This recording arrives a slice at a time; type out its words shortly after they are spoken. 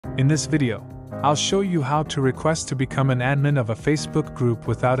In this video, I'll show you how to request to become an admin of a Facebook group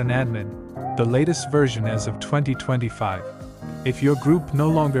without an admin, the latest version as of 2025. If your group no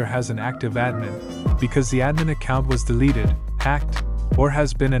longer has an active admin, because the admin account was deleted, hacked, or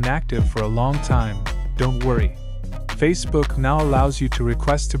has been inactive for a long time, don't worry. Facebook now allows you to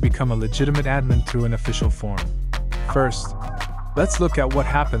request to become a legitimate admin through an official form. First, let's look at what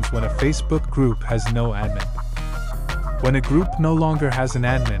happens when a Facebook group has no admin. When a group no longer has an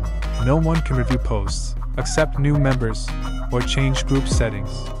admin, no one can review posts, accept new members, or change group settings.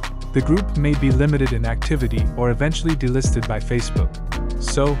 The group may be limited in activity or eventually delisted by Facebook.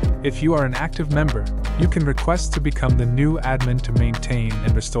 So, if you are an active member, you can request to become the new admin to maintain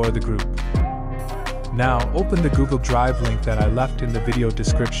and restore the group. Now, open the Google Drive link that I left in the video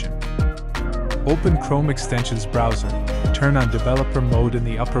description. Open Chrome Extensions browser, turn on Developer Mode in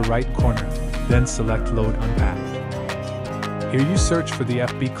the upper right corner, then select Load Unpacked. Here you search for the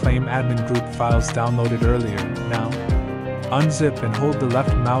FB Claim admin group files downloaded earlier. Now, unzip and hold the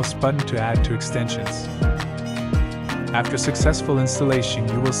left mouse button to add to Extensions. After successful installation,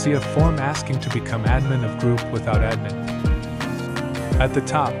 you will see a form asking to become admin of group without admin. At the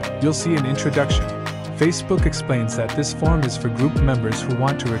top, you'll see an introduction. Facebook explains that this form is for group members who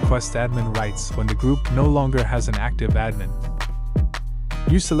want to request admin rights when the group no longer has an active admin.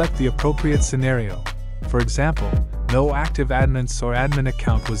 You select the appropriate scenario. For example, no active admins or admin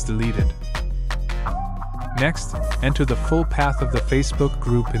account was deleted. Next, enter the full path of the Facebook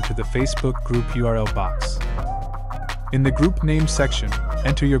group into the Facebook group URL box. In the group name section,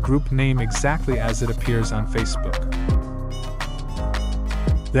 enter your group name exactly as it appears on Facebook.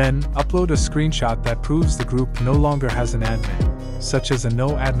 Then, upload a screenshot that proves the group no longer has an admin, such as a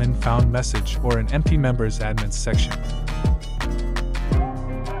no admin found message or an empty members admins section.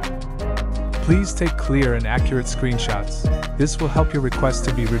 Please take clear and accurate screenshots. This will help your request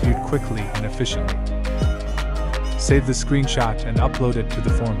to be reviewed quickly and efficiently. Save the screenshot and upload it to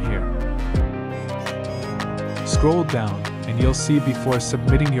the form here. Scroll down, and you'll see before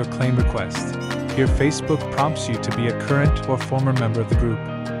submitting your claim request. Here Facebook prompts you to be a current or former member of the group,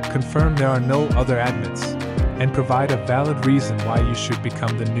 confirm there are no other admins, and provide a valid reason why you should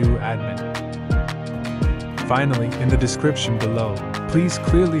become the new admin. Finally, in the description below, please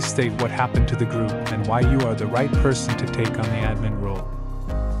clearly state what happened to the group and why you are the right person to take on the admin role.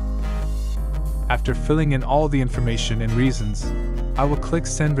 After filling in all the information and reasons, I will click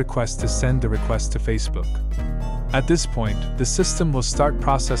Send Request to send the request to Facebook. At this point, the system will start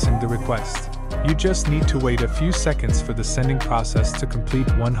processing the request. You just need to wait a few seconds for the sending process to complete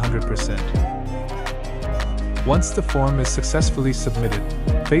 100%. Once the form is successfully submitted,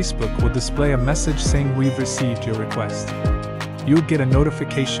 Facebook will display a message saying we've received your request. You'll get a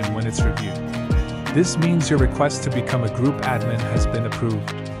notification when it's reviewed. This means your request to become a group admin has been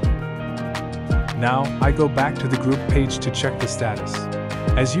approved. Now, I go back to the group page to check the status.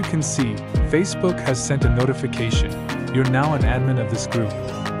 As you can see, Facebook has sent a notification. You're now an admin of this group,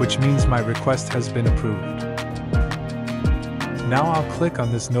 which means my request has been approved. Now I'll click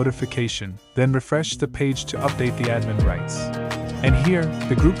on this notification, then refresh the page to update the admin rights. And here,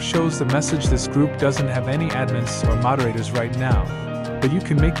 the group shows the message this group doesn't have any admins or moderators right now, but you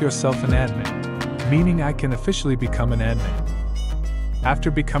can make yourself an admin, meaning I can officially become an admin.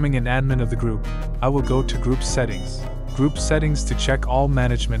 After becoming an admin of the group, I will go to Group Settings. Group Settings to check all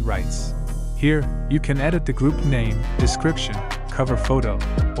management rights. Here, you can edit the group name, description, cover photo,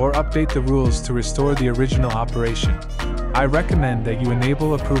 or update the rules to restore the original operation. I recommend that you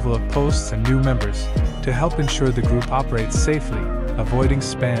enable approval of posts and new members to help ensure the group operates safely, avoiding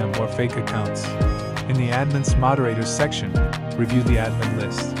spam or fake accounts. In the Admins Moderators section, review the admin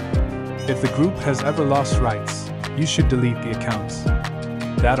list. If the group has ever lost rights, you should delete the accounts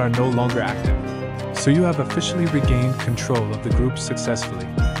that are no longer active, so you have officially regained control of the group successfully.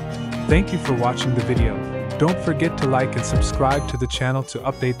 Thank you for watching the video. Don't forget to like and subscribe to the channel to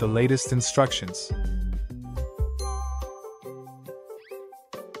update the latest instructions.